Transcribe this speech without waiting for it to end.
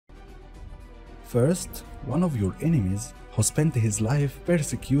First, one of your enemies who spent his life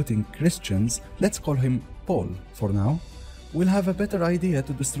persecuting Christians, let's call him Paul for now, will have a better idea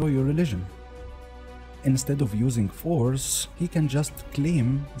to destroy your religion. Instead of using force, he can just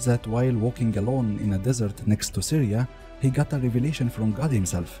claim that while walking alone in a desert next to Syria, he got a revelation from God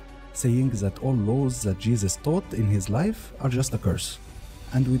himself, saying that all laws that Jesus taught in his life are just a curse,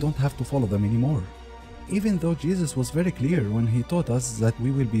 and we don't have to follow them anymore. Even though Jesus was very clear when he taught us that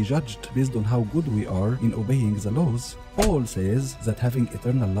we will be judged based on how good we are in obeying the laws, Paul says that having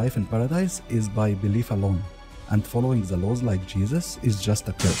eternal life in paradise is by belief alone, and following the laws like Jesus is just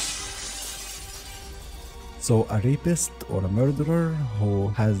a curse. So a rapist or a murderer who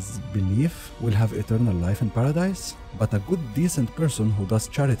has belief will have eternal life in paradise, but a good decent person who does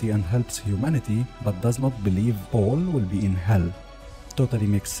charity and helps humanity but does not believe Paul will be in hell. Totally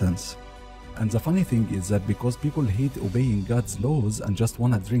makes sense. And the funny thing is that because people hate obeying God's laws and just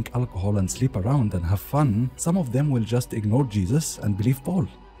want to drink alcohol and sleep around and have fun, some of them will just ignore Jesus and believe Paul.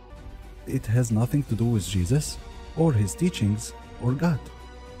 It has nothing to do with Jesus or his teachings or God.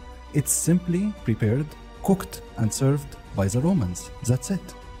 It's simply prepared, cooked and served by the Romans. That's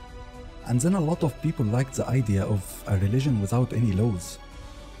it. And then a lot of people like the idea of a religion without any laws.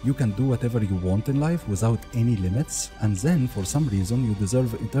 You can do whatever you want in life without any limits, and then for some reason you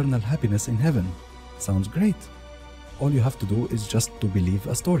deserve eternal happiness in heaven. Sounds great. All you have to do is just to believe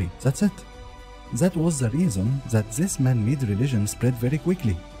a story. That's it. That was the reason that this man-made religion spread very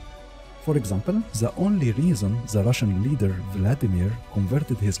quickly. For example, the only reason the Russian leader Vladimir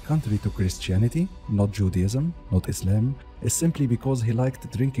converted his country to Christianity, not Judaism, not Islam, is simply because he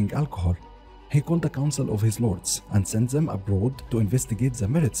liked drinking alcohol. He called a council of his lords and sent them abroad to investigate the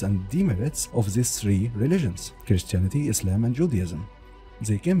merits and demerits of these three religions, Christianity, Islam and Judaism.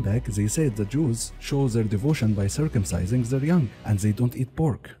 They came back, they said the Jews show their devotion by circumcising their young and they don't eat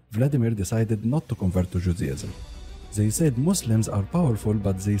pork. Vladimir decided not to convert to Judaism. They said Muslims are powerful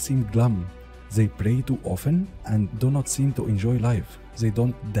but they seem glum. They pray too often and do not seem to enjoy life. They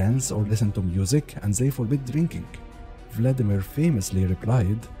don't dance or listen to music and they forbid drinking. Vladimir famously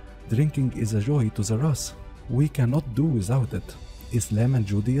replied, "Drinking is a joy to the Rus. We cannot do without it." Islam and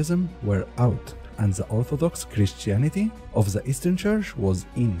Judaism were out and the Orthodox Christianity of the Eastern Church was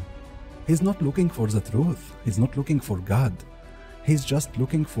in. He's not looking for the truth. He's not looking for God. He's just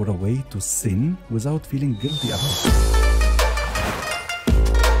looking for a way to sin without feeling guilty about it.